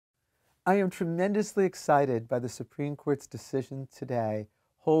I am tremendously excited by the Supreme Court's decision today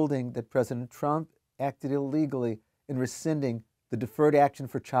holding that President Trump acted illegally in rescinding the Deferred Action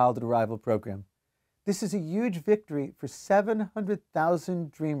for Childhood Arrival program. This is a huge victory for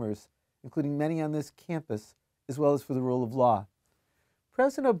 700,000 dreamers, including many on this campus, as well as for the rule of law.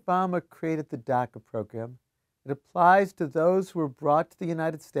 President Obama created the DACA program. It applies to those who were brought to the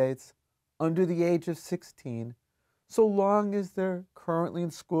United States under the age of 16, so long as they're currently in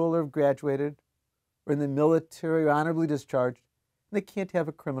school or have graduated, or in the military or honorably discharged, and they can't have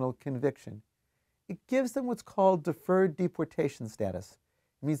a criminal conviction. It gives them what's called deferred deportation status.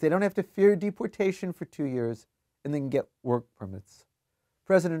 It means they don't have to fear deportation for 2 years and they can get work permits.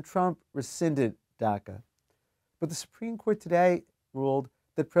 President Trump rescinded DACA, but the Supreme Court today ruled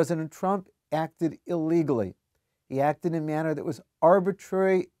that President Trump acted illegally. He acted in a manner that was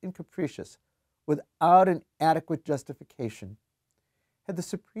arbitrary and capricious, without an adequate justification. Had the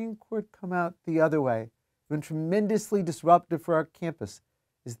Supreme Court come out the other way, it would have been tremendously disruptive for our campus,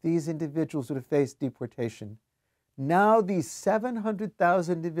 as these individuals would have faced deportation. Now these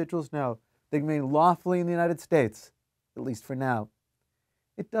 700,000 individuals know they remain lawfully in the United States, at least for now.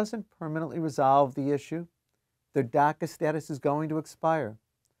 It doesn't permanently resolve the issue. Their DACA status is going to expire.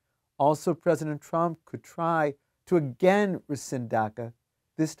 Also, President Trump could try to again rescind DACA,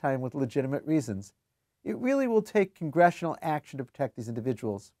 this time with legitimate reasons. It really will take congressional action to protect these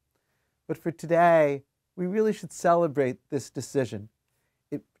individuals. But for today, we really should celebrate this decision.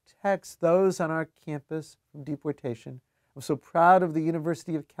 It protects those on our campus from deportation. I'm so proud of the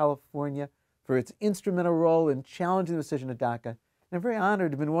University of California for its instrumental role in challenging the decision of DACA. And I'm very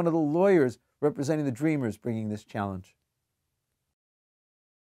honored to have been one of the lawyers representing the Dreamers bringing this challenge.